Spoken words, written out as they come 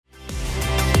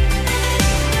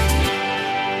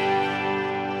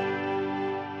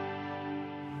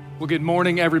Well, good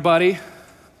morning, everybody.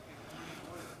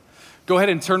 Go ahead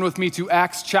and turn with me to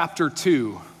Acts chapter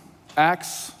 2.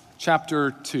 Acts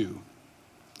chapter 2.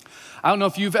 I don't know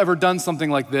if you've ever done something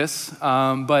like this,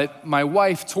 but my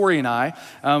wife, Tori, and I,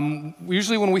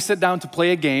 usually when we sit down to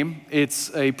play a game,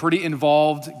 it's a pretty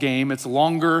involved game. It's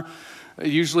longer. It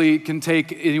usually can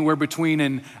take anywhere between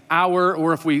an hour,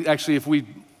 or if we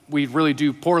really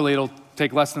do poorly, it'll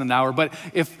take less than an hour. But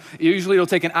usually it'll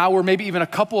take an hour, maybe even a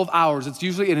couple of hours. It's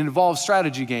usually an involved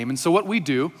strategy game. And so what we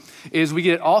do is we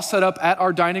get it all set up at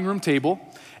our dining room table,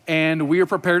 and we are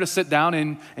prepared to sit down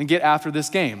and get after this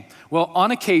game. Well,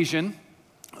 on occasion,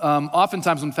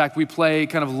 oftentimes, in fact, we play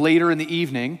kind of later in the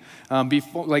evening,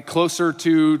 before, like closer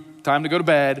to time to go to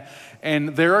bed. And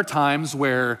there are times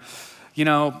where,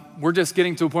 we're just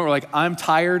getting to a point where like, I'm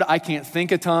tired, I can't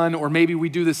think a ton, or maybe we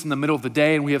do this in the middle of the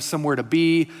day and we have somewhere to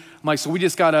be. I'm like, so we're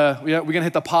gonna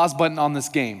hit the pause button on this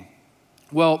game.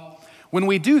 Well, when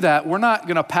we do that, we're not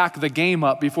gonna pack the game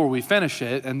up before we finish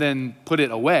it and then put it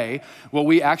away. What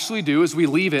we actually do is we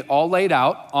leave it all laid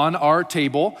out on our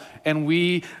table, and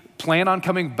we plan on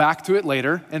coming back to it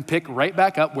later and pick right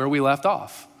back up where we left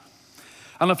off.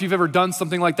 I don't know if you've ever done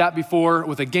something like that before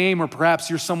with a game, or perhaps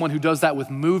you're someone who does that with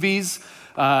movies.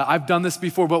 I've done this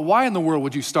before, but why in the world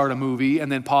would you start a movie and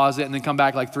then pause it and then come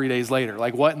back like 3 days later?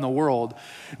 Like, what in the world?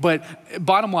 But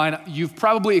bottom line, you've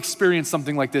probably experienced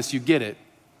something like this. You get it.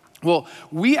 Well,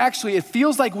 it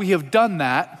feels like we have done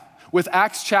that with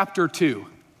Acts chapter 2.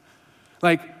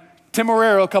 Like, Tim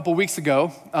Morero a couple weeks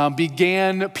ago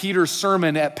began Peter's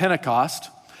sermon at Pentecost.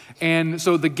 And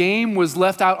so the game was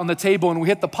left out on the table, and we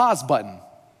hit the pause button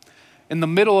in the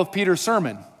middle of Peter's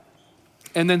sermon.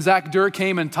 And then Zach Durr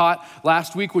came and taught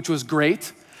last week, which was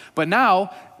great. But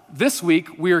now, this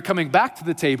week, we are coming back to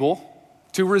the table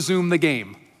to resume the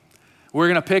game. We're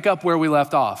gonna pick up where we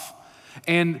left off.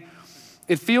 And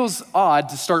it feels odd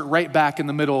to start right back in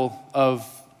the middle of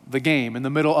the game, in the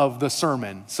middle of the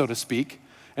sermon, so to speak.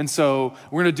 And so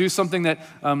we're gonna do something that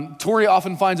Tori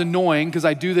often finds annoying, because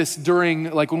I do this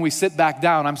during, like when we sit back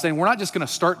down, I'm saying we're not just gonna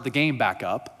start the game back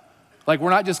up. Like,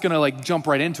 we're not just gonna jump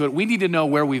right into it. We need to know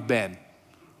where we've been.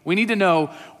 We need to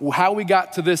know how we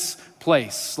got to this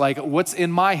place. Like, what's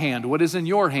in my hand? What is in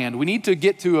your hand? We need to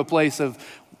get to a place of,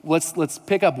 let's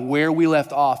pick up where we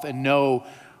left off and know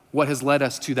what has led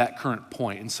us to that current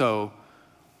point. And so,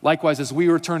 likewise, as we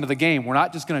return to the game, we're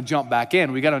not just gonna jump back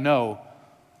in. We gotta know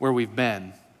where we've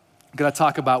been. We're gonna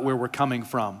talk about where we're coming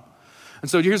from.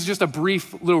 And so here's just a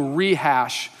brief little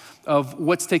rehash of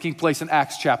what's taking place in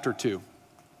Acts chapter 2.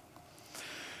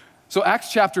 So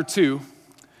Acts chapter 2,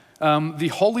 the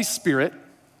Holy Spirit,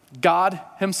 God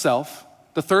himself,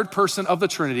 the third person of the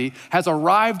Trinity, has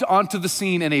arrived onto the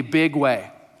scene in a big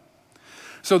way.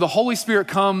 So the Holy Spirit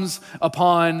comes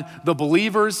upon the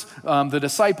believers, the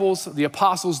disciples, the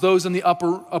apostles, those in the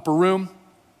upper room.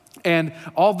 And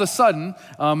all of a sudden,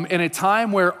 in a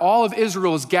time where all of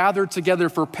Israel is gathered together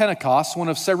for Pentecost, one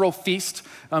of several feasts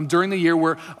during the year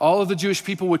where all of the Jewish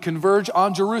people would converge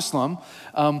on Jerusalem,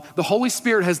 the Holy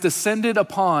Spirit has descended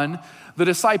upon the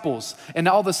disciples. And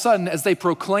all of a sudden, as they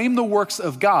proclaim the works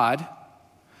of God,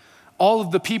 all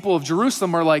of the people of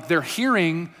Jerusalem are like, they're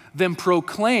hearing them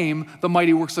proclaim the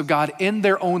mighty works of God in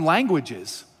their own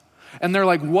languages. And they're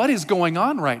like, what is going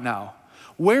on right now?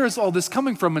 Where is all this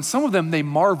coming from? And some of them, they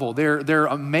marvel. They're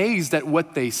amazed at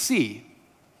what they see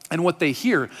and what they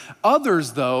hear.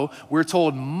 Others, though, we're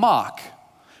told, mock.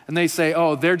 And they say,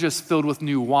 oh, they're just filled with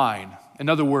new wine. In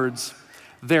other words,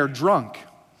 they're drunk,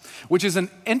 which is an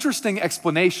interesting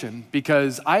explanation,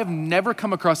 because I have never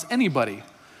come across anybody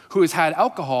who has had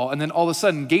alcohol and then all of a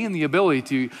sudden gained the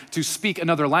ability to speak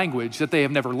another language that they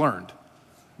have never learned.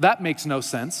 That makes no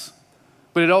sense.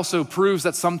 But it also proves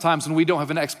that sometimes when we don't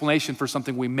have an explanation for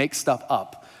something, we make stuff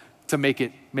up to make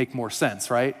it make more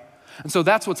sense, right? And so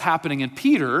that's what's happening. And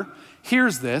Peter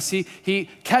hears this, he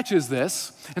catches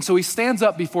this, and so he stands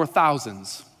up before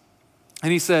thousands.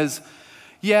 And he says,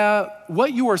 yeah,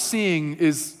 what you are seeing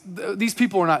is, these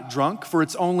people are not drunk, for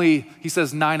it's only, he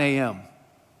says, 9 a.m.,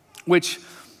 which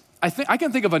I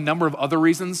can think of a number of other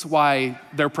reasons why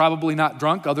they're probably not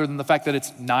drunk, other than the fact that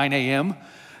it's 9 a.m.,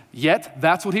 Yet,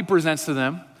 that's what he presents to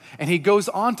them. And he goes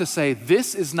on to say,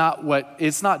 it's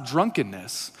not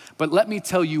drunkenness, but let me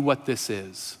tell you what this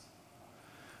is.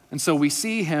 And so we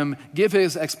see him give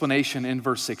his explanation in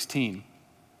verse 16.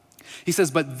 He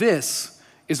says, but this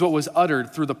is what was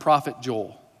uttered through the prophet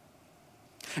Joel.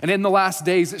 And in the last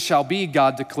days it shall be,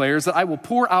 God declares, that I will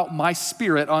pour out my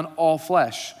spirit on all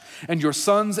flesh, and your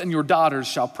sons and your daughters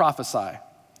shall prophesy.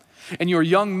 And your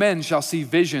young men shall see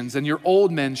visions, and your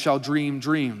old men shall dream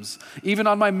dreams. Even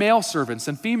on my male servants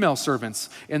and female servants,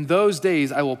 in those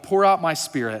days I will pour out my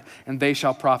Spirit, and they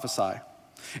shall prophesy.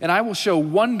 And I will show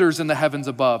wonders in the heavens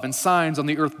above, and signs on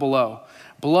the earth below,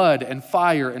 blood and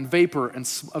fire and vapor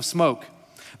of smoke.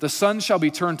 The sun shall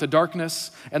be turned to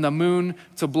darkness, and the moon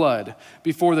to blood,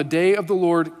 before the day of the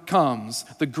Lord comes,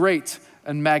 the great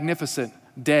and magnificent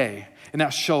day. And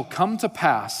that shall come to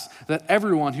pass that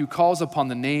everyone who calls upon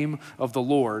the name of the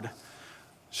Lord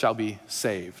shall be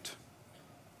saved.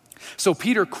 So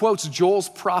Peter quotes Joel's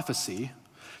prophecy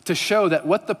to show that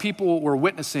what the people were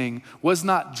witnessing was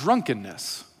not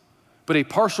drunkenness, but a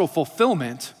partial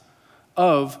fulfillment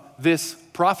of this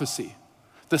prophecy.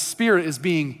 The Spirit is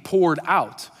being poured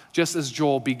out, just as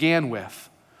Joel began with.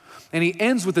 And he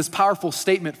ends with this powerful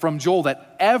statement from Joel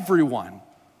that everyone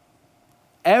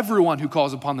who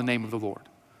calls upon the name of the Lord.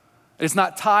 It's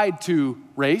not tied to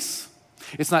race.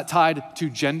 It's not tied to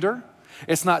gender.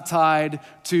 It's not tied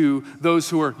to those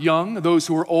who are young, those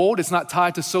who are old. It's not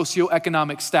tied to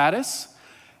socioeconomic status.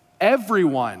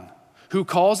 Everyone who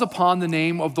calls upon the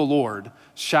name of the Lord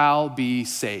shall be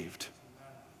saved.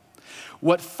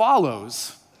 What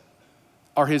follows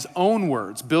are his own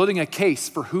words, building a case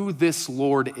for who this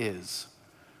Lord is.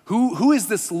 Who is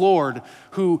this Lord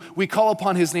who we call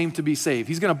upon his name to be saved?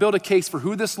 He's going to build a case for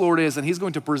who this Lord is, and he's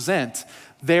going to present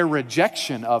their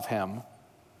rejection of him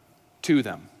to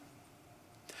them.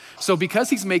 So because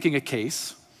he's making a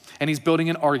case and he's building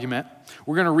an argument,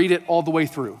 we're going to read it all the way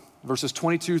through, verses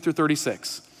 22 through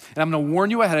 36. And I'm going to warn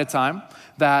you ahead of time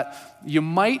that you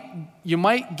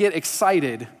might get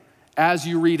excited as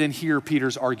you read and hear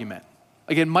Peter's argument.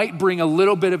 Like, it might bring a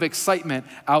little bit of excitement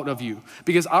out of you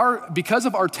because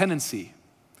of our tendency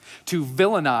to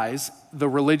villainize the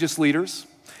religious leaders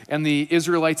and the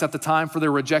Israelites at the time for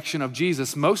their rejection of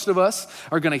Jesus. Most of us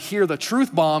are going to hear the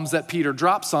truth bombs that Peter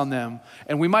drops on them,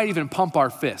 and we might even pump our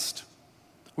fist.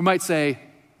 We might say,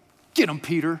 "Get him,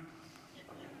 Peter."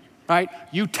 Right?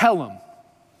 You tell him.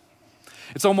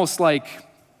 It's almost like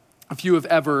if you have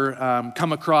ever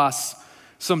come across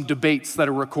some debates that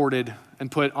are recorded and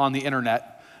put on the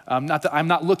internet. Not that I'm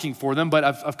not looking for them, but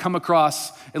I've come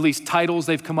across at least titles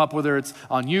they've come up, whether it's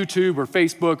on YouTube or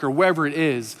Facebook or wherever it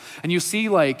is. And you'll see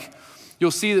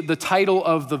that the title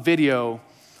of the video,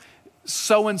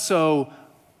 so-and-so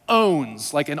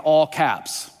owns, like in all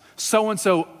caps,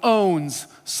 so-and-so owns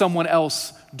someone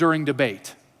else during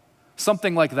debate.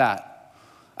 Something like that.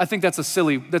 I think that's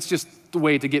just the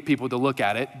way to get people to look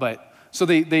at it, but so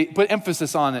they put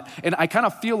emphasis on it. And I kind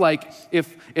of feel like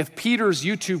if Peter's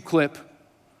YouTube clip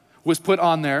was put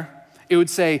on there, it would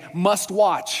say, "Must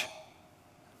watch.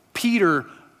 Peter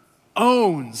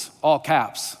owns," all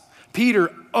caps.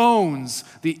 Peter owns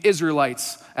the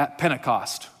Israelites at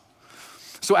Pentecost.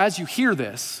 So as you hear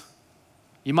this,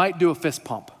 you might do a fist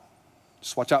pump.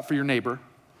 Just watch out for your neighbor.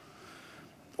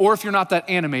 Or if you're not that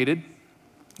animated,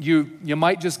 you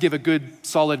might just give a good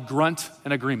solid grunt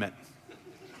in agreement.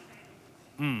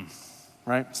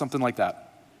 Right? Something like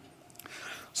that.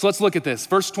 So let's look at this.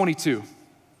 Verse 22.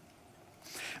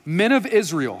 Men of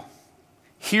Israel,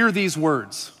 hear these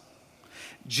words.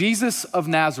 Jesus of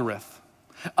Nazareth,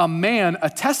 a man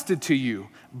attested to you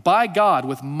by God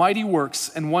with mighty works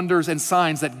and wonders and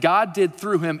signs that God did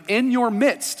through him in your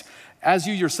midst, as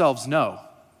you yourselves know.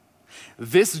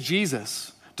 This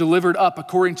Jesus, delivered up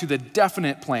according to the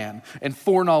definite plan and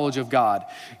foreknowledge of God,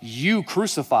 you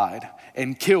crucified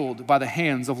and killed by the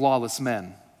hands of lawless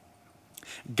men.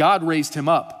 God raised him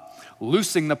up,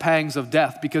 loosing the pangs of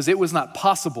death, because it was not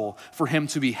possible for him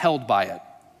to be held by it.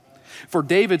 For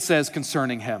David says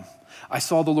concerning him, "I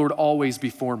saw the Lord always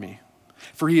before me,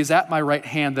 for he is at my right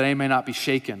hand that I may not be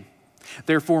shaken.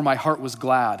 Therefore my heart was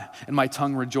glad and my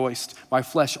tongue rejoiced. My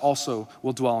flesh also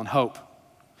will dwell in hope.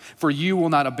 For you will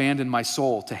not abandon my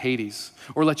soul to Hades,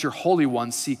 or let your Holy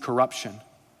One see corruption.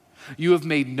 You have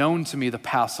made known to me the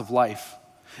paths of life,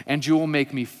 and you will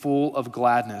make me full of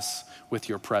gladness with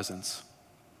your presence."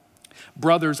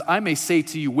 Brothers, I may say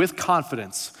to you with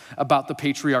confidence about the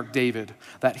patriarch David,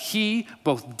 that he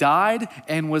both died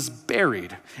and was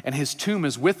buried, and his tomb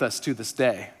is with us to this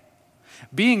day.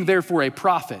 Being therefore a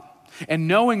prophet, and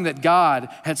knowing that God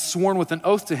had sworn with an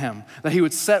oath to him that he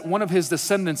would set one of his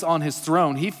descendants on his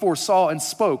throne, he foresaw and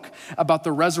spoke about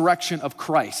the resurrection of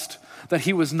Christ, that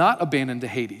he was not abandoned to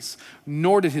Hades,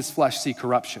 nor did his flesh see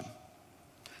corruption.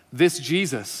 This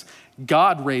Jesus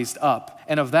God raised up,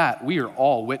 and of that we are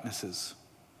all witnesses.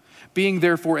 Being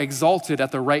therefore exalted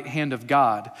at the right hand of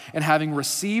God, and having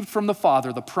received from the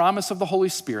Father the promise of the Holy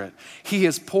Spirit, he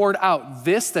has poured out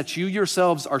this that you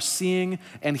yourselves are seeing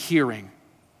and hearing.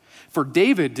 For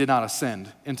David did not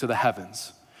ascend into the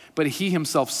heavens, But he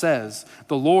himself says,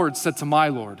 the Lord said to my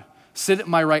Lord, sit at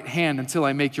my right hand until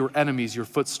I make your enemies your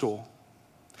footstool.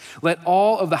 Let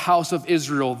all of the house of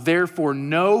Israel therefore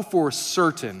know for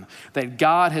certain that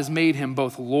God has made him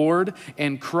both Lord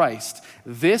and Christ,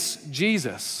 this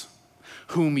Jesus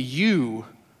whom you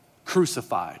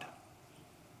crucified.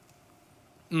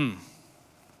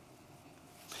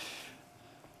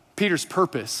 Peter's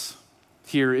purpose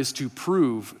here is to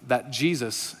prove that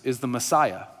Jesus is the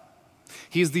Messiah.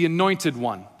 He is the anointed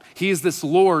one. He is this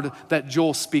Lord that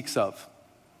Joel speaks of.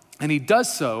 And he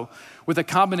does so with a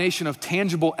combination of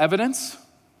tangible evidence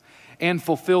and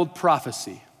fulfilled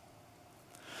prophecy.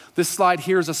 This slide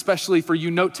here is especially for you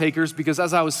note takers because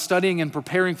as I was studying and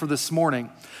preparing for this morning,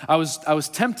 I was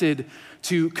tempted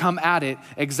to come at it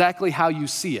exactly how you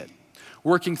see it,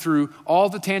 working through all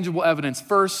the tangible evidence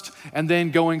first and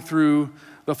then going through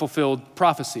the fulfilled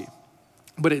prophecy.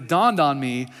 But it dawned on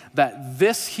me that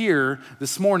this here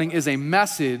this morning is a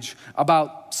message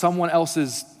about someone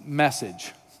else's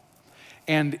message.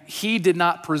 And he did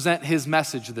not present his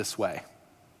message this way.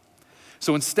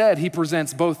 So instead, he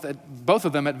presents both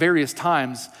of them at various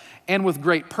times and with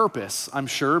great purpose, I'm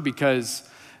sure, because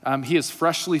he is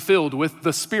freshly filled with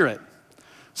the Spirit.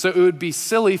 So it would be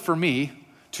silly for me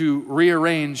to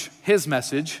rearrange his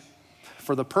message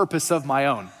for the purpose of my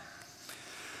own.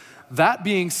 That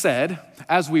being said,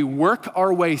 as we work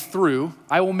our way through,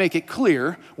 I will make it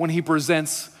clear when he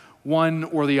presents one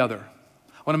or the other.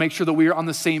 I want to make sure that we are on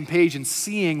the same page and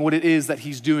seeing what it is that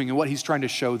he's doing and what he's trying to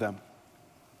show them.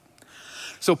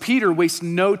 So Peter wastes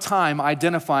no time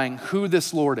identifying who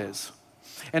this Lord is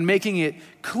and making it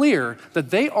clear that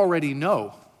they already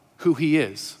know who he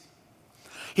is.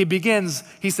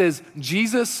 He says,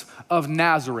 Jesus of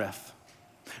Nazareth.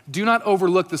 Do not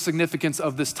overlook the significance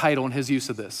of this title and his use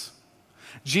of this.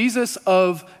 Jesus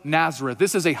of Nazareth.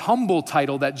 This is a humble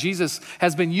title that Jesus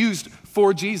has been used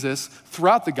for Jesus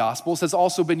throughout the Gospels, has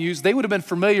also been used. They would have been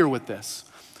familiar with this.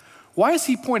 Why is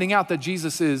he pointing out that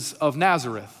Jesus is of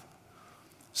Nazareth?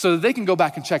 So that they can go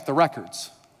back and check the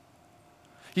records.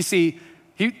 You see,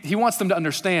 he wants them to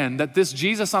understand that this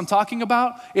Jesus I'm talking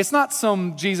about, it's not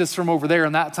some Jesus from over there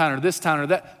in that town or this town or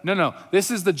that. No,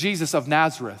 this is the Jesus of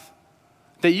Nazareth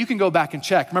that you can go back and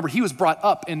check. Remember, he was brought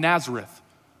up in Nazareth.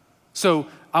 So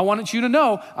I wanted you to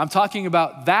know I'm talking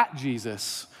about that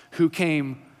Jesus who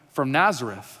came from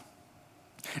Nazareth.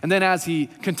 And then as he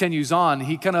continues on,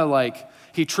 he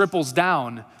triples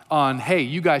down on, hey,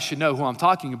 you guys should know who I'm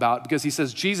talking about, because he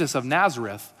says, Jesus of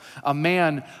Nazareth, a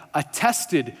man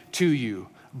attested to you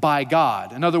by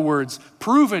God. In other words,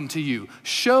 proven to you,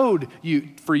 showed you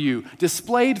for you,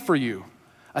 displayed for you,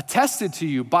 attested to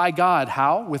you by God.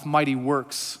 How? With mighty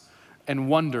works and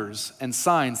wonders and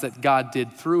signs that God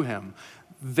did through him.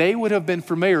 They would have been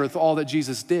familiar with all that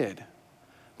Jesus did,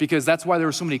 because that's why there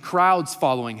were so many crowds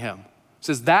following him. It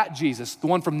says that Jesus, the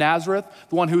one from Nazareth,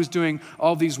 the one who was doing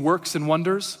all these works and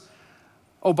wonders.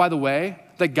 Oh, by the way,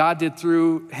 that God did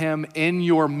through him in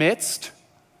your midst,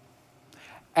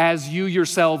 as you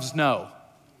yourselves know.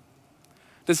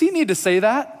 Does he need to say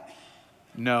that?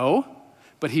 No,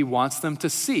 but he wants them to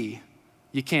see.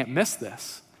 You can't miss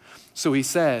this. So he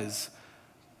says,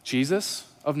 Jesus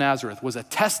of Nazareth was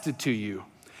attested to you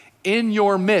in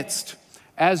your midst,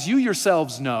 as you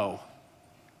yourselves know.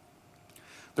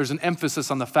 There's an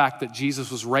emphasis on the fact that Jesus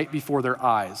was right before their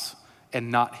eyes and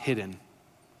not hidden.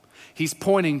 He's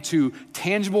pointing to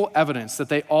tangible evidence that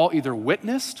they all either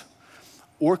witnessed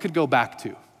or could go back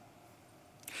to.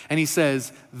 And he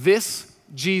says, this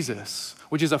Jesus,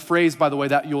 which is a phrase, by the way,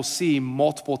 that you'll see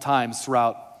multiple times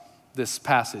throughout this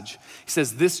passage. He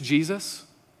says, this Jesus,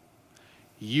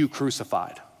 you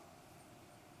crucified.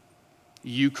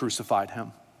 You crucified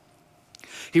him.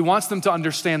 He wants them to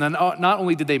understand that not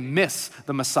only did they miss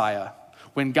the Messiah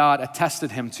when God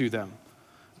attested him to them,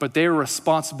 but they were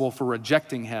responsible for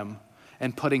rejecting him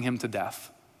and putting him to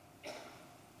death.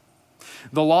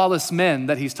 The lawless men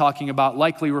that he's talking about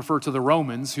likely refer to the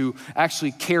Romans who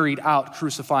actually carried out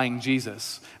crucifying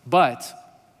Jesus. But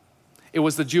it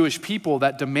was the Jewish people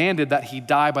that demanded that he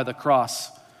die by the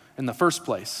cross in the first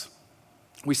place.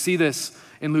 We see this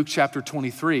in Luke chapter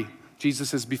 23.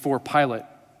 Jesus is before Pilate.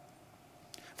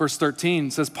 Verse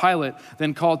 13 says, Pilate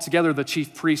then called together the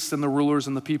chief priests and the rulers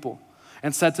and the people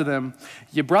and said to them,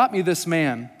 you brought me this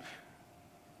man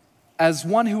as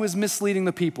one who is misleading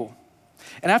the people.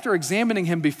 And after examining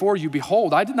him before you,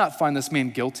 behold, I did not find this man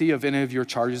guilty of any of your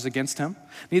charges against him.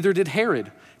 Neither did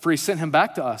Herod, for he sent him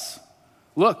back to us.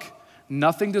 Look,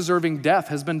 nothing deserving death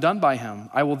has been done by him.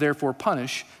 I will therefore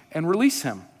punish and release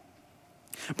him.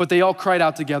 But they all cried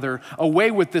out together,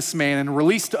 away with this man and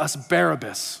release to us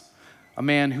Barabbas. a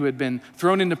man who had been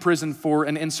thrown into prison for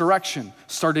an insurrection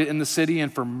started in the city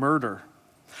and for murder.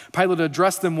 Pilate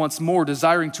addressed them once more,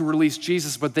 desiring to release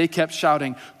Jesus, but they kept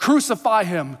shouting, "Crucify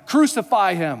him,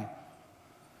 crucify him."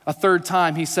 A third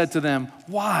time he said to them,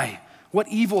 "Why? What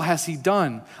evil has he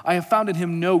done? I have found in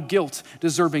him no guilt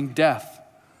deserving death.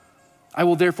 I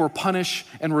will therefore punish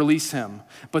and release him."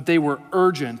 But they were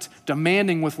urgent,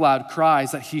 demanding with loud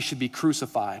cries that he should be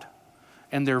crucified,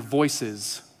 and their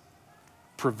voices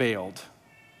prevailed.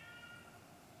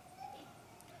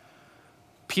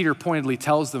 Peter pointedly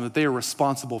tells them that they are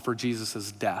responsible for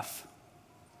Jesus' death,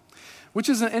 which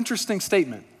is an interesting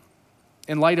statement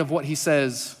in light of what he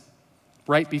says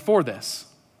right before this.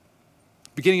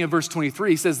 Beginning of verse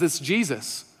 23, he says, "This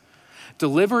Jesus,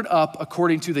 delivered up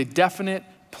according to the definite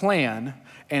plan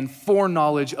and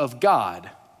foreknowledge of God,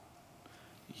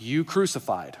 you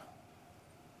crucified."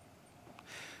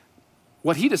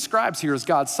 What he describes here is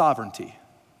God's sovereignty.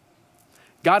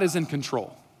 God is in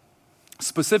control.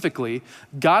 Specifically,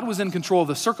 God was in control of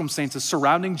the circumstances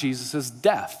surrounding Jesus'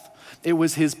 death. It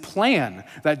was his plan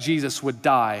that Jesus would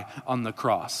die on the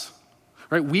cross.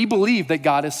 Right? We believe that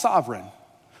God is sovereign.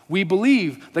 We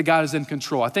believe that God is in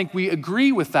control. I think we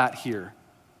agree with that here.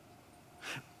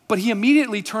 But he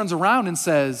immediately turns around and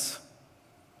says,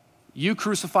 "You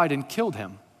crucified and killed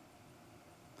him.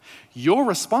 You're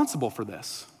responsible for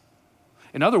this."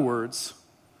 In other words,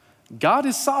 God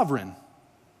is sovereign,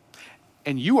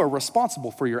 and you are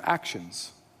responsible for your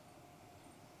actions.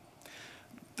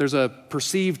 There's a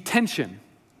perceived tension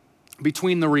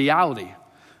between the reality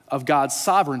of God's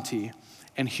sovereignty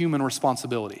and human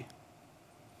responsibility.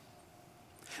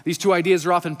 These two ideas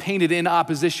are often painted in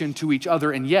opposition to each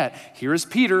other, and yet, here is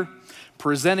Peter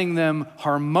presenting them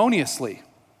harmoniously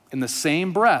in the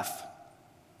same breath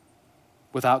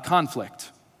without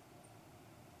conflict.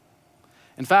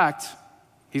 In fact,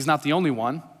 he's not the only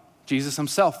one. Jesus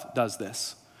himself does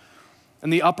this. In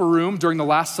the upper room during the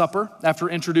Last Supper, after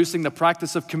introducing the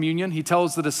practice of communion, he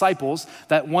tells the disciples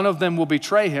that one of them will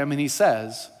betray him, and he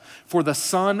says, "For the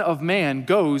Son of Man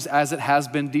goes as it has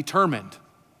been determined.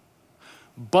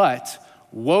 But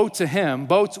woe to him,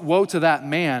 woe to that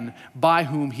man by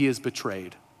whom he is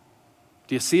betrayed."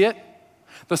 Do you see it?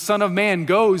 The Son of Man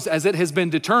goes as it has been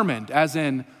determined, as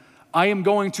in, I am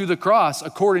going to the cross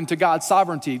according to God's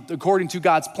sovereignty, according to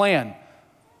God's plan.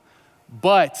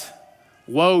 But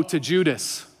woe to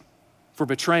Judas for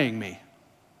betraying me.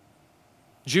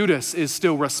 Judas is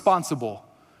still responsible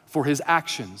for his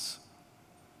actions.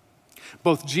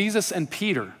 Both Jesus and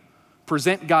Peter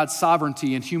present God's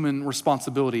sovereignty and human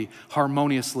responsibility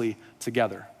harmoniously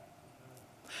together.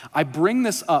 I bring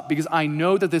this up because I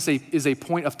know that this is a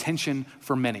point of tension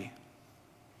for many.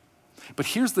 But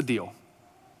here's the deal.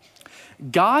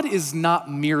 God is not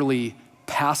merely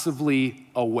passively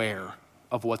aware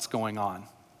of what's going on.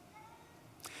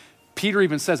 Peter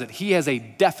even says it. He has a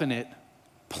definite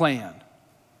plan.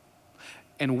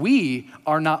 And we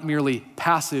are not merely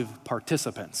passive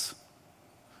participants.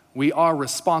 We are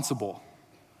responsible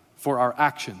for our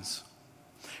actions.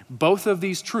 Both of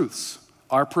these truths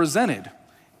are presented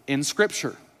in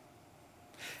Scripture.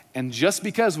 And just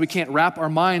because we can't wrap our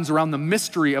minds around the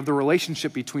mystery of the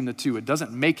relationship between the two, it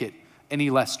doesn't make it any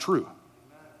less true.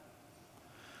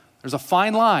 There's a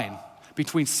fine line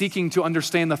between seeking to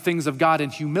understand the things of God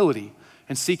in humility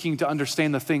and seeking to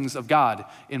understand the things of God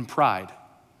in pride.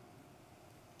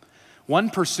 One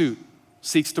pursuit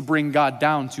seeks to bring God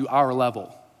down to our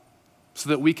level so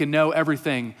that we can know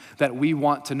everything that we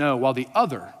want to know, while the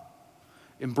other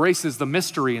embraces the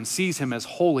mystery and sees him as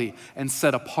holy and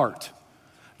set apart,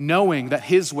 knowing that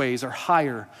his ways are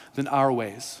higher than our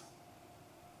ways.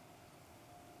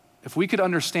 If we could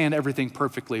understand everything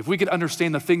perfectly, if we could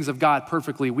understand the things of God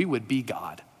perfectly, we would be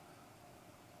God,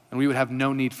 and we would have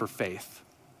no need for faith.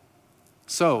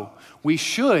 So we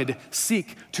should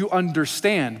seek to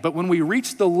understand, but when we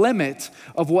reach the limit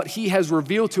of what he has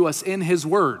revealed to us in his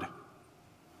word,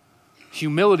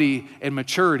 humility and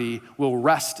maturity will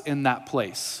rest in that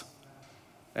place,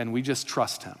 and we just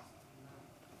trust him.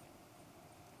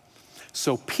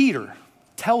 So Peter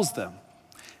tells them,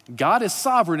 God is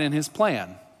sovereign in his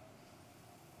plan,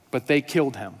 but they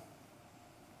killed him.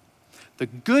 The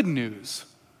good news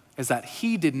is that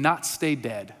he did not stay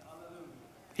dead.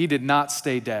 He did not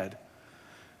stay dead.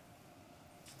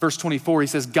 Verse 24, he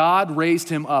says, God raised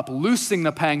him up, loosing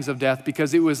the pangs of death,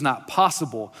 because it was not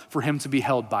possible for him to be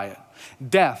held by it.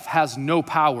 Death has no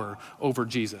power over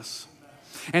Jesus.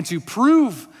 And to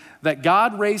prove that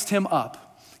God raised him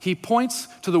up, he points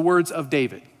to the words of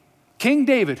David. King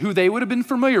David, who they would have been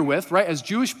familiar with, right? As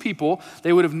Jewish people,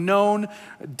 they would have known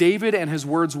David and his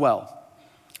words well.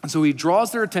 And so he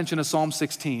draws their attention to Psalm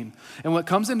 16. And what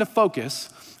comes into focus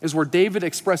is where David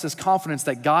expresses confidence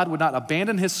that God would not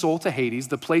abandon his soul to Hades,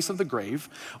 the place of the grave,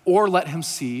 or let him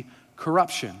see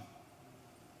corruption.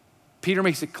 Peter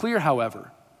makes it clear,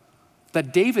 however,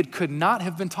 that David could not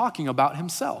have been talking about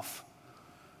himself.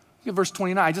 Look at verse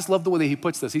 29. I just love the way that he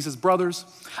puts this. He says, brothers,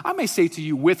 I may say to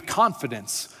you with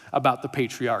confidence about the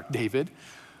patriarch David.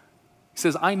 He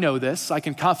says, I know this. I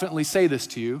can confidently say this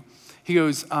to you. He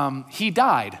goes, he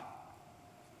died.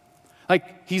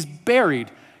 Like, he's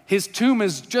buried. His tomb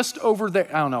is just over there.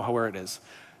 I don't know where it is.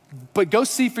 But go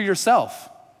see for yourself.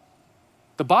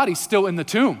 The body's still in the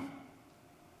tomb.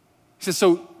 He says,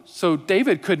 so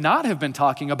David could not have been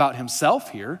talking about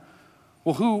himself here.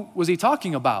 Well, who was he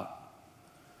talking about?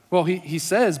 Well, he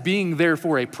says, being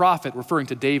therefore a prophet, referring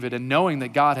to David, and knowing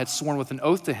that God had sworn with an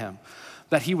oath to him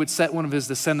that he would set one of his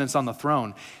descendants on the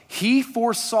throne. He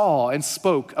foresaw and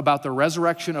spoke about the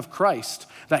resurrection of Christ,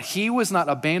 that he was not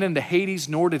abandoned to Hades,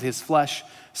 nor did his flesh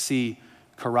see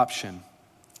corruption.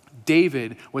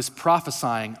 David was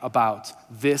prophesying about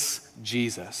this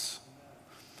Jesus.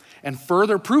 And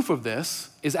further proof of this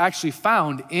is actually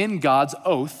found in God's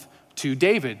oath to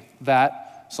David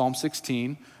that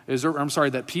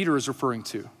that Peter is referring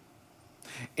to.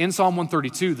 In Psalm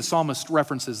 132, the psalmist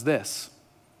references this.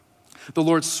 The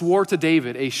Lord swore to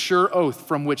David a sure oath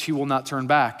from which he will not turn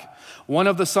back. One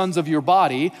of the sons of your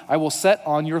body I will set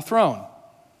on your throne.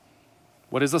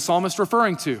 What is the psalmist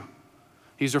referring to?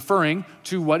 He's referring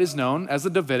to what is known as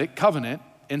the Davidic covenant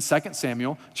in 2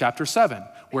 Samuel chapter 7,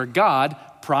 where God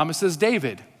promises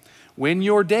David, when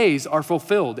your days are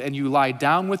fulfilled and you lie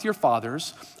down with your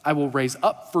fathers, I will raise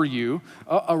up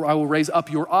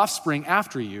your offspring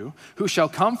after you, who shall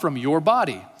come from your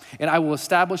body, and I will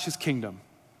establish his kingdom.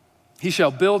 He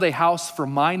shall build a house for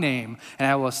my name,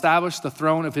 and I will establish the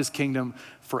throne of his kingdom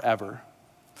forever.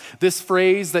 This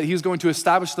phrase that he's going to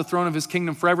establish the throne of his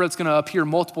kingdom forever, it's going to appear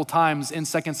multiple times in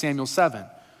 2 Samuel 7.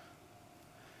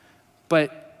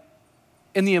 But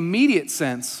in the immediate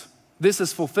sense, this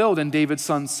is fulfilled in David's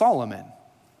son Solomon.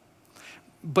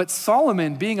 But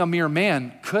Solomon, being a mere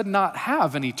man, could not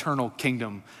have an eternal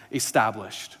kingdom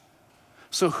established.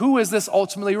 So who is this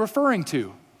ultimately referring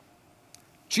to?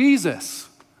 Jesus.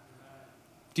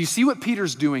 Do you see what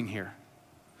Peter's doing here?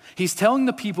 He's telling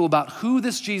the people about who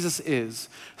this Jesus is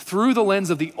through the lens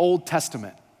of the Old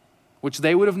Testament, which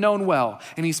they would have known well.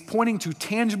 And he's pointing to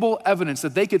tangible evidence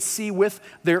that they could see with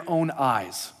their own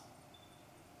eyes.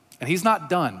 And he's not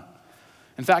done.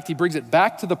 In fact, he brings it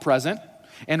back to the present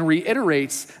and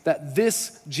reiterates that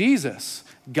this Jesus,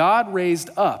 God raised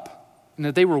up, and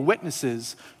that they were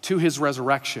witnesses to his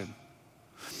resurrection.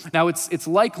 Now, it's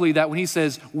likely that when he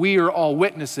says, we are all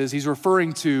witnesses, he's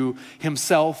referring to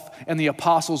himself and the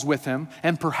apostles with him,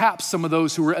 and perhaps some of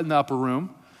those who were in the upper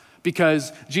room,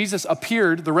 because Jesus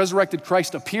appeared, the resurrected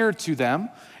Christ appeared to them,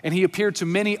 and he appeared to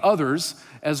many others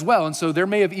as well. And so there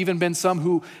may have even been some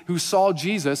who saw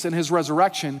Jesus and his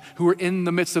resurrection who are in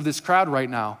the midst of this crowd right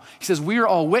now. He says, we are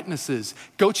all witnesses.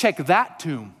 Go check that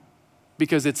tomb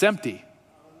because it's empty.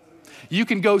 You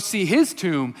can go see his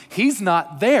tomb. He's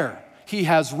not there. He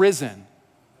has risen.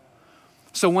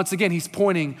 So once again, he's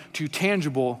pointing to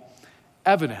tangible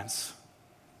evidence.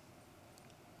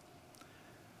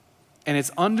 And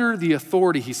it's under the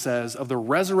authority, he says, of the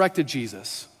resurrected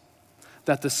Jesus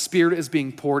that the Spirit is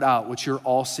being poured out, which you're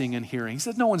all seeing and hearing. He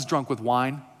said, no one's drunk with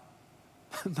wine.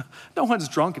 No one's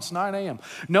drunk. It's 9 a.m.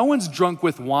 No one's drunk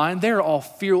with wine. They're all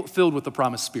filled with the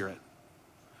promised Spirit.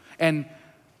 And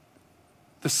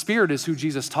the Spirit is who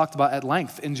Jesus talked about at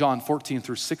length in John 14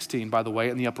 through 16, by the way,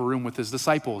 in the upper room with his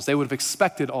disciples. They would have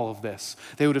expected all of this.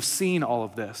 They would have seen all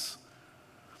of this.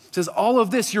 It says, all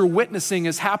of this you're witnessing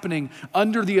is happening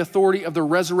under the authority of the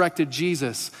resurrected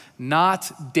Jesus,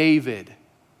 not David.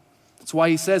 That's why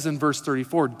he says in verse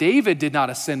 34, David did not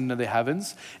ascend into the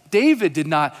heavens. David did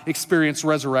not experience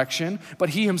resurrection, but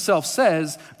he himself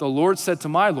says, the Lord said to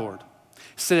my Lord,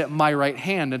 sit at my right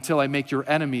hand until I make your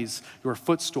enemies your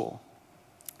footstool.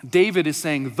 David is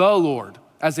saying the Lord,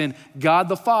 as in God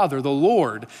the Father, the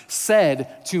Lord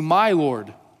said to my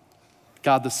Lord,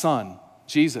 God the Son,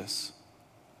 Jesus.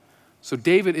 So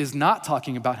David is not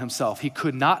talking about himself. He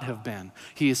could not have been.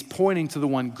 He is pointing to the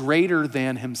one greater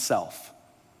than himself,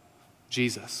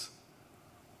 Jesus.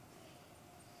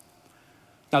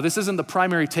 Now, this isn't the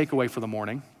primary takeaway for the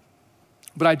morning,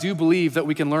 but I do believe that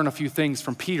we can learn a few things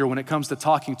from Peter when it comes to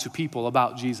talking to people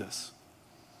about Jesus.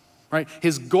 Right?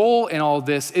 His goal in all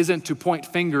this isn't to point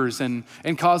fingers and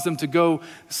cause them to go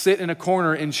sit in a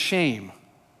corner in shame.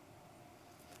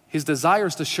 His desire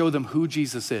is to show them who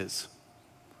Jesus is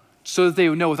so that they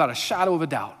would know without a shadow of a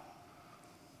doubt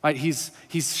right? He's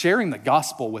sharing the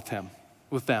gospel with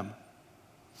them.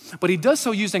 But he does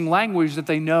so using language that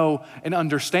they know and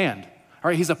understand. All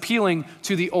right, he's appealing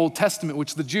to the Old Testament,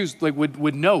 which the Jews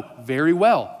would know very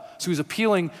well. So he's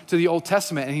appealing to the Old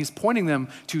Testament, and he's pointing them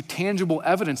to tangible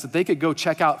evidence that they could go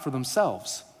check out for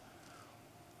themselves.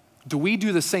 Do we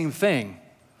do the same thing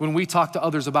when we talk to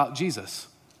others about Jesus?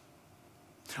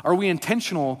 Are we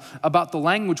intentional about the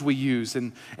language we use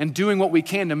and doing what we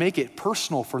can to make it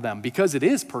personal for them? Because it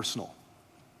is personal.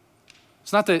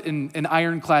 It's not that an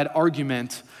ironclad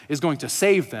argument is going to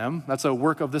save them. That's a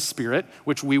work of the Spirit,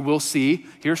 which we will see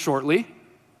here shortly.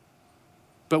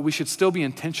 But we should still be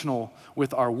intentional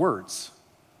with our words,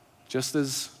 just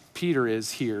as Peter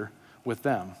is here with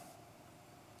them.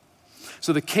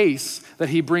 So the case that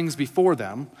he brings before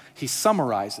them, he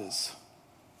summarizes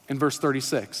in verse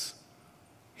 36.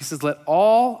 He says, "Let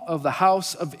all of the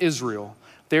house of Israel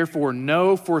therefore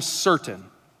know for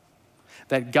certain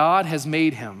that God has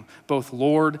made him both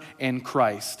Lord and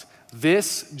Christ,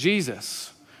 this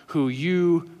Jesus who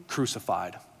you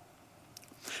crucified."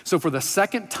 So for the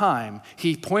second time,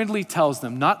 he pointedly tells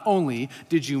them, not only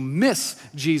did you miss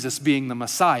Jesus being the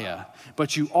Messiah,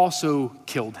 but you also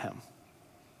killed him.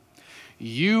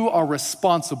 You are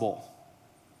responsible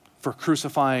for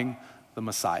crucifying the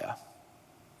Messiah.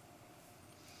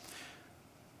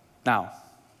 Now,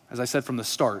 as I said from the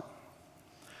start,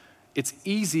 it's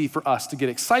easy for us to get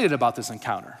excited about this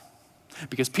encounter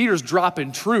because Peter's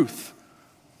dropping truth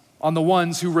on the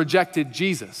ones who rejected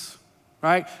Jesus,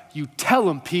 right? You tell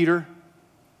them, Peter.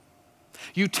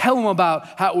 You tell them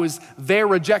about how it was their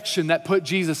rejection that put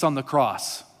Jesus on the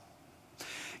cross.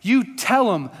 You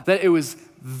tell them that it was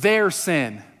their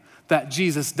sin that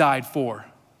Jesus died for.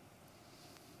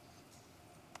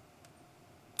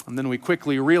 And then we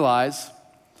quickly realize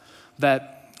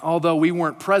that although we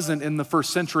weren't present in the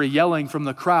first century yelling from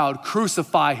the crowd,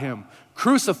 "Crucify him,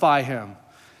 crucify him,"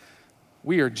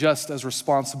 we are just as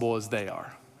responsible as they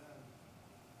are.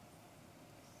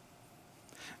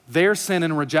 Their sin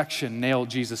and rejection nailed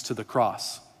Jesus to the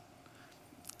cross.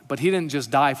 But he didn't just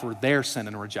die for their sin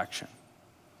and rejection.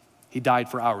 He died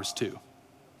for ours too.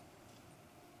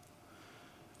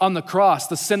 On the cross,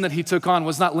 the sin that he took on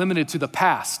was not limited to the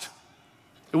past.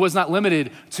 It was not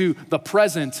limited to the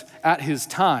present at his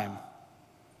time,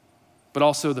 but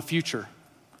also the future.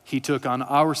 He took on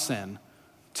our sin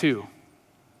too.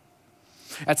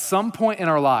 At some point in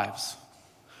our lives,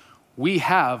 we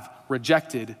have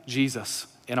rejected Jesus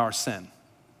in our sin.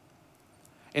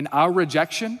 And our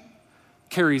rejection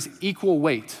carries equal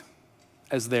weight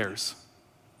as theirs,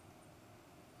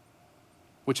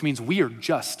 which means we are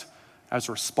just as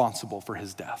responsible for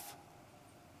his death.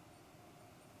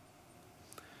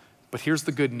 But here's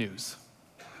the good news.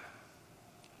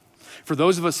 For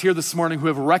those of us here this morning who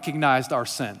have recognized our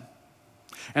sin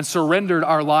and surrendered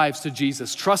our lives to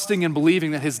Jesus, trusting and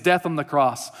believing that his death on the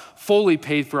cross fully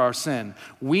paid for our sin,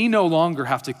 we no longer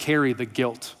have to carry the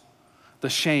guilt, the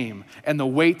shame, and the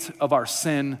weight of our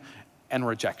sin and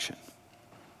rejection.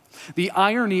 The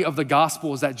irony of the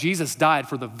gospel is that Jesus died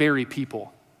for the very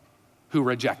people who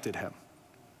rejected him.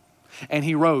 And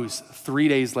he rose 3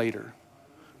 days later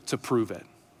to prove it.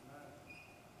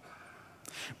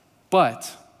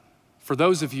 But for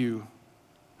those of you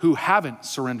who haven't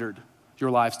surrendered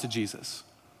your lives to Jesus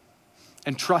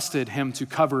and trusted him to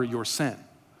cover your sin,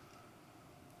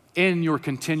 in your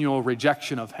continual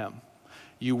rejection of him,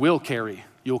 you'll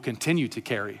continue to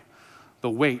carry the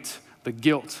weight, the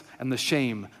guilt, and the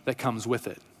shame that comes with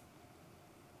it.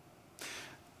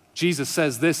 Jesus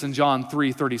says this in John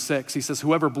 3:36. He says,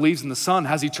 "Whoever believes in the Son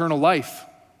has eternal life,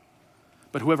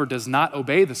 but whoever does not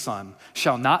obey the Son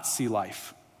shall not see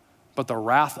life, but the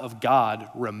wrath of God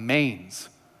remains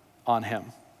on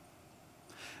him."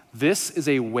 This is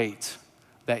a weight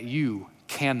that you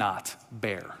cannot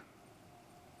bear.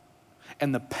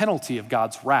 And the penalty of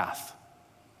God's wrath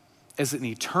is an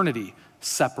eternity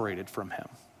separated from him.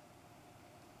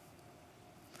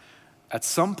 At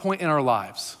some point in our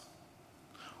lives,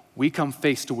 we come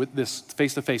face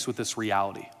to face with this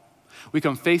reality. We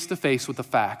come face to face with the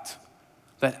fact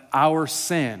that our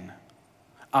sin,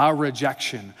 our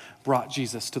rejection brought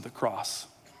Jesus to the cross.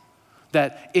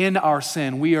 That in our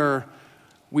sin, we are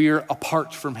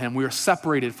apart from him. We are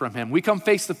separated from him. We come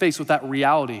face to face with that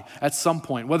reality at some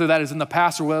point, whether that is in the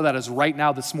past or whether that is right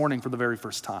now this morning for the very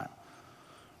first time.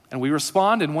 And we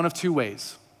respond in one of two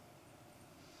ways.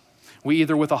 We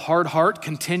either with a hard heart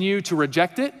continue to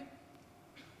reject it,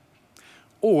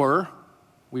 or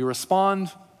we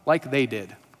respond like they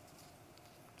did.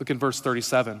 Look in verse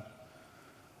 37.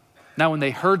 Now when they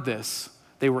heard this,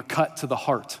 they were cut to the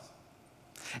heart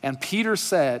And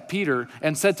said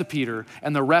to Peter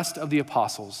and the rest of the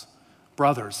apostles,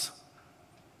 brothers,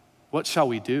 what shall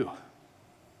we do?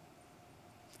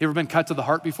 You ever been cut to the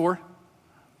heart before?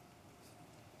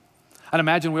 I'd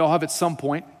imagine we all have at some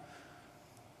point.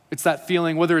 It's that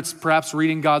feeling, whether it's perhaps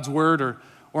reading God's word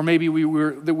or maybe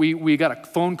we got a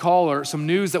phone call or some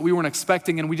news that we weren't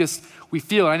expecting and we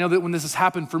feel it. I know that when this has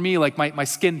happened for me, like my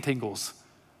skin tingles.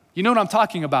 You know what I'm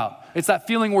talking about. It's that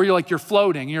feeling where you're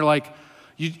floating and you're like,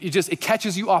 it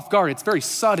catches you off guard. It's very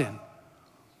sudden.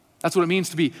 That's what it means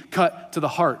to be cut to the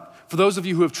heart. For those of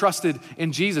you who have trusted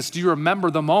in Jesus, do you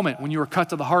remember the moment when you were cut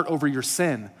to the heart over your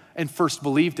sin and first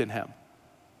believed in him?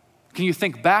 Can you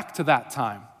think back to that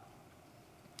time?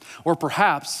 Or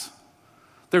perhaps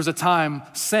there's a time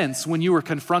since when you were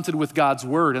confronted with God's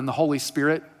word and the Holy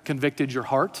Spirit convicted your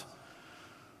heart,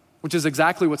 which is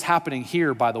exactly what's happening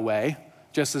here, by the way,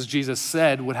 just as Jesus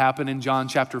said would happen in John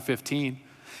chapter 15.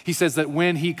 He says that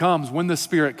when the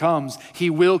Spirit comes, he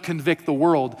will convict the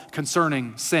world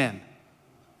concerning sin.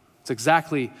 It's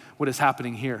exactly what is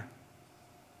happening here.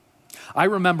 I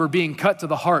remember being cut to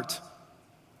the heart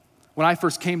when I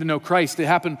first came to know Christ. It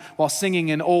happened while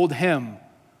singing an old hymn.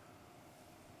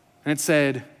 And it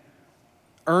said,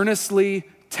 earnestly,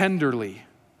 tenderly,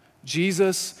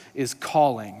 Jesus is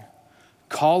calling,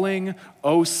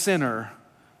 O sinner,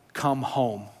 come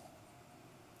home.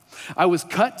 I was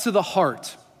cut to the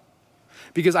heart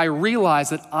because I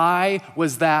realized that I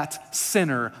was that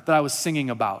sinner that I was singing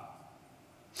about.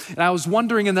 And I was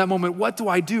wondering in that moment, what do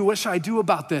I do? What should I do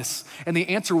about this? And the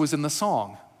answer was in the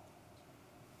song.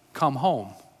 Come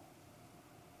home.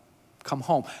 Come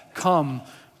home. Come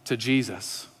to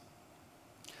Jesus.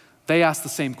 They asked the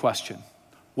same question.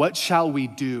 What shall we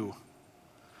do?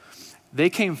 They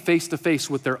came face to face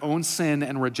with their own sin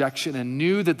and rejection and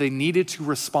knew that they needed to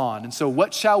respond. And so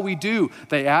what shall we do?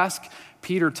 They ask.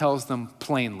 Peter tells them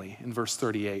plainly in verse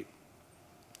 38.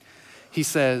 He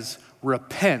says,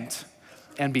 repent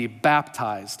and be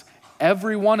baptized,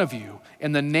 every one of you,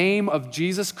 in the name of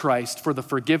Jesus Christ for the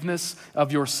forgiveness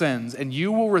of your sins, and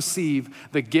you will receive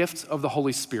the gift of the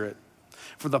Holy Spirit.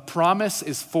 For the promise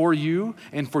is for you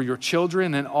and for your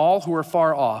children and all who are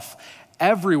far off,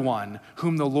 everyone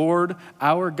whom the Lord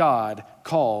our God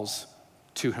calls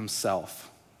to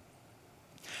himself.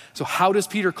 So how does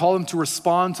Peter call them to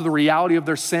respond to the reality of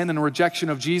their sin and rejection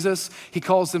of Jesus? He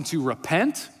calls them to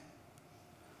repent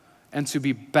and to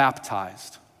be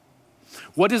baptized.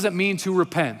 What does it mean to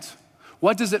repent?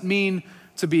 What does it mean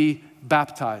to be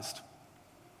baptized?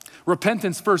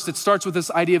 Repentance, first, it starts with this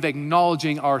idea of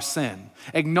acknowledging our sin,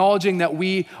 acknowledging that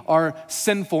we are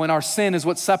sinful and our sin is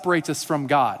what separates us from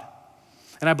God.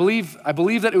 And I believe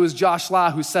that it was Josh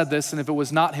Law who said this, and if it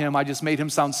was not him, I just made him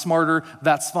sound smarter,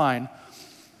 that's fine.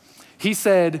 He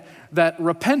said that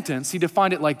repentance, he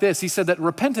defined it like this. He said that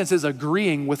repentance is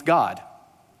agreeing with God,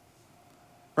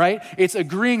 right? It's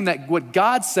agreeing that what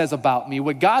God says about me,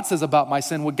 what God says about my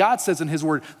sin, what God says in his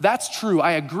word, that's true.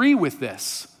 I agree with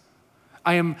this.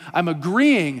 I'm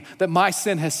agreeing that my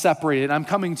sin has separated. I'm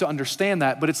coming to understand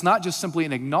that, but it's not just simply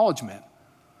an acknowledgement.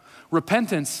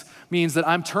 Repentance means that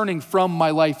I'm turning from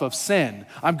my life of sin.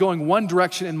 I'm going one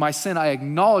direction in my sin. I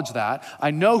acknowledge that.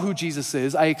 I know who Jesus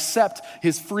is. I accept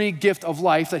his free gift of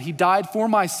life, that he died for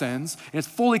my sins, and it's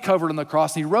fully covered on the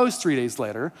cross, and he rose 3 days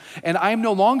later. And I am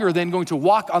no longer then going to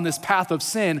walk on this path of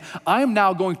sin. I am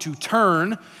now going to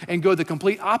turn and go the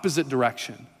complete opposite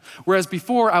direction. Whereas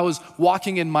before I was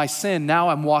walking in my sin, now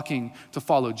I'm walking to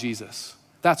follow Jesus.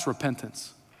 That's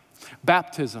repentance.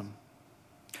 Baptism.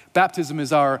 Baptism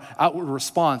is our outward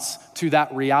response to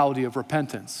that reality of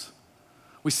repentance.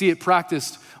 We see it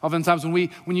practiced oftentimes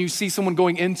when you see someone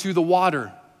going into the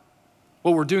water.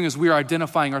 What we're doing is we are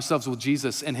identifying ourselves with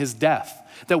Jesus and his death,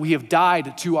 that we have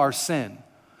died to our sin.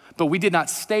 But we did not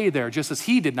stay there just as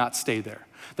he did not stay there.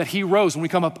 That he rose when we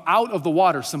come up out of the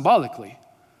water symbolically.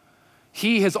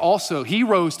 He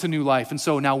rose to new life, and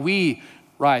so now we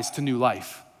rise to new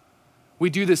life. We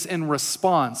do this in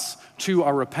response to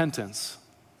our repentance.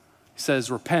 He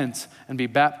says, repent and be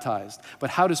baptized. But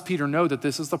how does Peter know that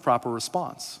this is the proper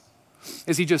response?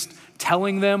 Is he just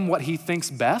telling them what he thinks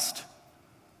best?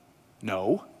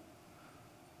 No.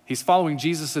 He's following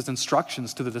Jesus'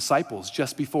 instructions to the disciples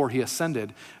just before he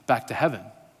ascended back to heaven.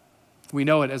 We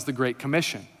know it as the Great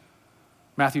Commission.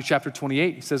 Matthew chapter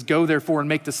 28, he says, go therefore and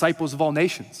make disciples of all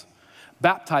nations,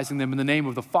 baptizing them in the name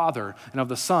of the Father and of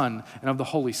the Son and of the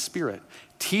Holy Spirit,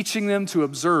 teaching them to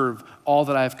observe all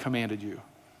that I have commanded you.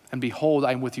 And behold,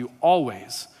 I am with you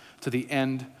always to the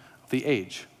end of the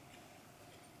age.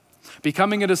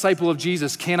 Becoming a disciple of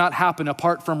Jesus cannot happen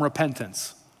apart from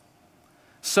repentance.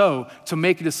 So, to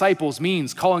make disciples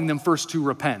means calling them first to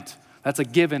repent. That's a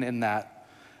given in that.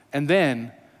 And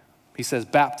then he says,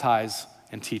 baptize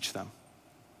and teach them.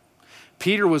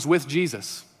 Peter was with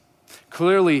Jesus,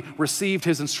 clearly received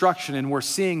his instruction, and we're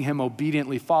seeing him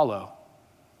obediently follow.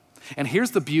 And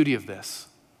here's the beauty of this.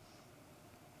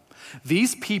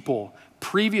 These people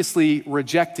previously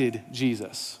rejected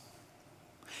Jesus.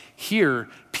 Here,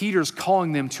 Peter's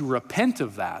calling them to repent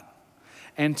of that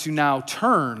and to now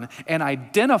turn and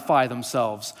identify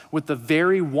themselves with the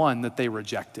very one that they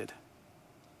rejected.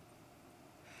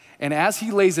 And as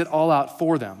he lays it all out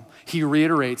for them, he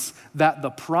reiterates that the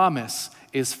promise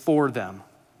is for them,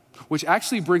 which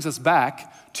actually brings us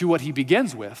back to what he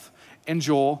begins with in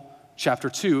Joel chapter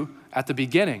 2 at the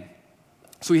beginning.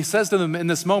 So he says to them in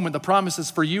this moment, the promise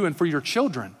is for you and for your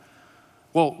children.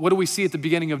 Well, what do we see at the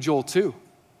beginning of Joel 2,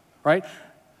 right?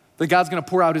 That God's gonna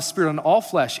pour out his spirit on all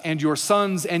flesh, and your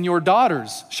sons and your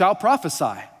daughters shall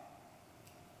prophesy.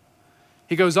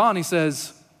 He goes on, he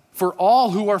says, for all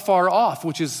who are far off,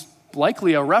 which is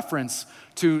likely a reference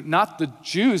to not the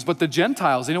Jews, but the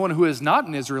Gentiles, anyone who is not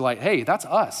an Israelite. Hey, that's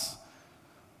us.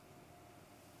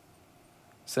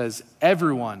 It says,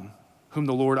 everyone whom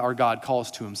the Lord our God calls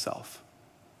to himself.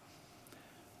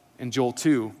 In Joel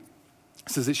 2,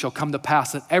 it says, it shall come to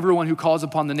pass that everyone who calls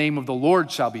upon the name of the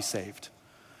Lord shall be saved.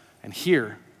 And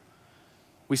here,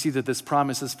 we see that this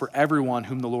promise is for everyone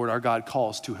whom the Lord our God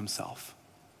calls to himself.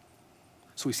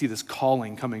 So we see this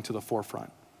calling coming to the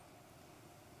forefront.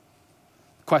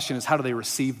 The question is, how do they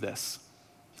receive this?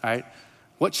 All right?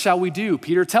 What shall we do?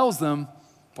 Peter tells them,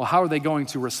 well, how are they going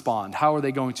to respond? How are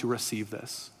they going to receive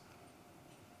this?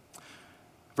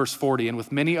 Verse 40, and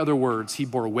with many other words, he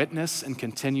bore witness and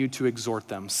continued to exhort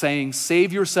them, saying,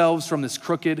 save yourselves from this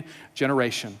crooked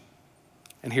generation.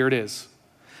 And here it is.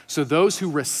 So those who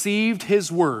received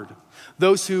his word,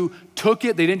 those who took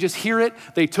it, they didn't just hear it,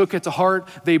 they took it to heart,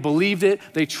 they believed it,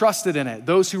 they trusted in it.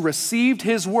 Those who received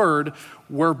his word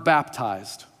were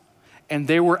baptized. And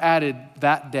there were added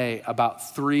that day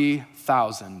about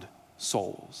 3,000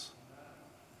 souls.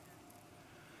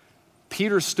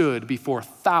 Peter stood before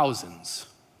thousands,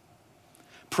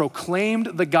 proclaimed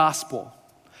the gospel,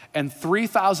 and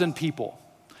 3,000 people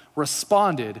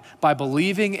responded by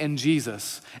believing in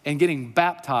Jesus and getting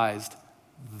baptized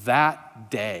that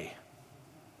day.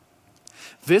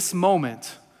 This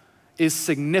moment is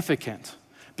significant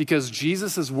because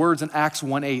Jesus' words in Acts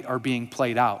 1:8 are being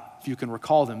played out, if you can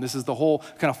recall them. This is the whole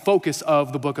kind of focus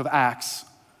of the book of Acts.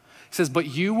 It says, but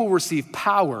you will receive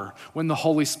power when the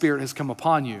Holy Spirit has come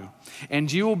upon you,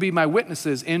 and you will be my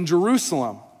witnesses in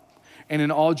Jerusalem and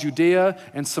in all Judea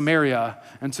and Samaria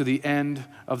and to the end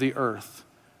of the earth.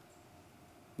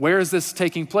 Where is this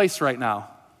taking place right now?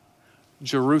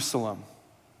 Jerusalem.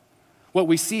 What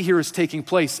we see here is taking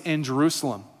place in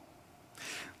Jerusalem.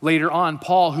 Later on,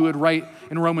 Paul, who would write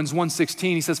in Romans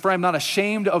 1:16, he says, for I am not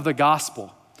ashamed of the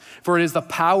gospel, for it is the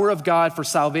power of God for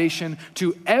salvation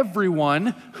to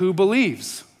everyone who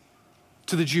believes,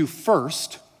 to the Jew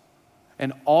first,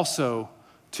 and also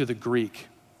to the Greek.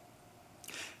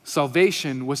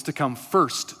 Salvation was to come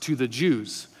first to the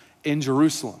Jews in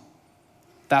Jerusalem.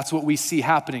 That's what we see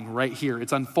happening right here.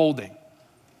 It's unfolding.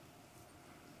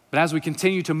 But as we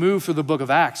continue to move through the book of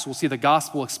Acts, we'll see the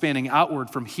gospel expanding outward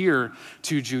from here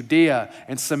to Judea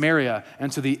and Samaria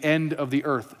and to the end of the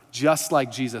earth, just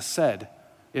like Jesus said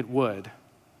it would.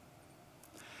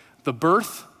 The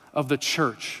birth of the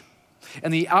church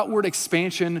and the outward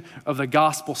expansion of the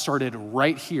gospel started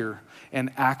right here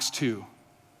in Acts 2.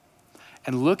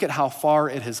 And look at how far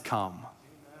it has come.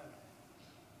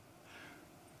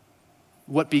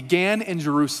 What began in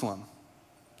Jerusalem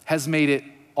has made it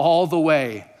all the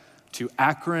way to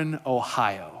Akron,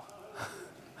 Ohio.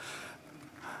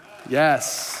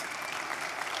 Yes.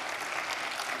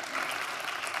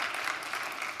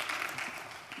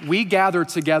 We gather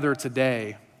together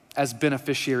today as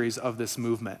beneficiaries of this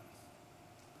movement,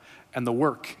 and the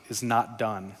work is not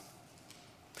done.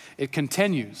 It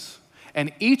continues,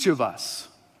 and each of us,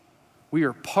 we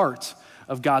are part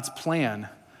of God's plan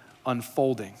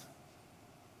unfolding.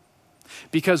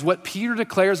 Because what Peter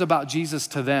declares about Jesus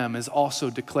to them is also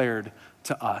declared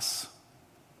to us.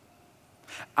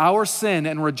 Our sin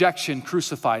and rejection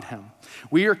crucified him.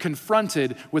 We are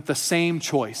confronted with the same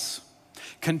choice.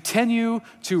 Continue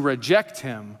to reject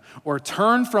him or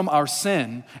turn from our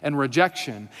sin and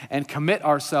rejection and commit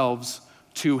ourselves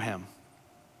to him.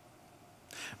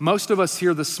 Most of us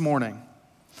here this morning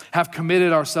have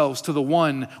committed ourselves to the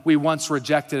one we once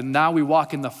rejected, and now we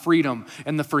walk in the freedom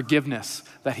and the forgiveness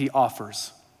that he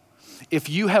offers. If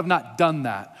you have not done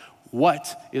that,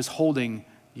 what is holding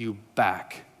you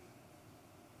back?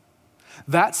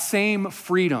 That same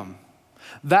freedom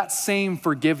That same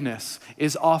forgiveness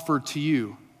is offered to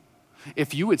you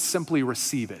if you would simply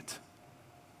receive it.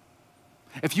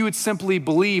 If you would simply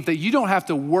believe that you don't have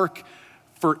to work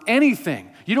for anything,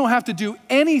 you don't have to do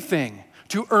anything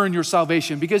to earn your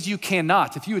salvation, because you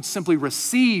cannot. If you would simply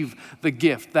receive the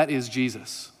gift that is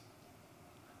Jesus,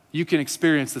 you can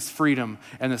experience this freedom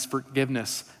and this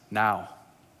forgiveness now.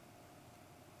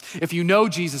 If you know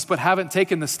Jesus but haven't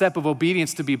taken the step of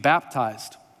obedience to be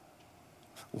baptized,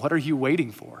 what are you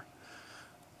waiting for?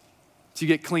 To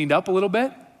get cleaned up a little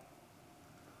bit?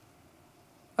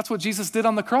 That's what Jesus did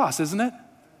on the cross, isn't it?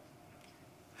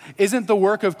 Isn't the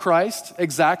work of Christ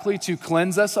exactly to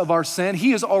cleanse us of our sin?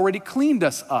 He has already cleaned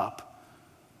us up.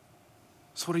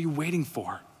 So what are you waiting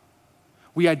for?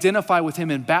 We identify with him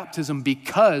in baptism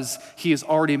because he has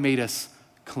already made us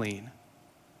clean.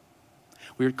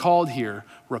 We are called here,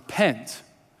 repent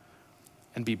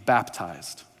and be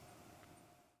baptized.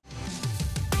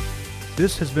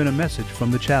 This has been a message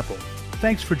from the chapel.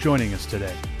 Thanks for joining us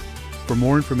today. For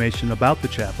more information about the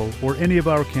chapel or any of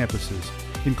our campuses,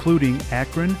 including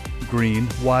Akron, Greene,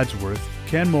 Wadsworth,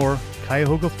 Kenmore,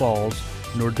 Cuyahoga Falls,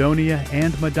 Nordonia,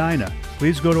 and Medina,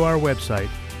 please go to our website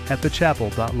at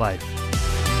thechapel.life.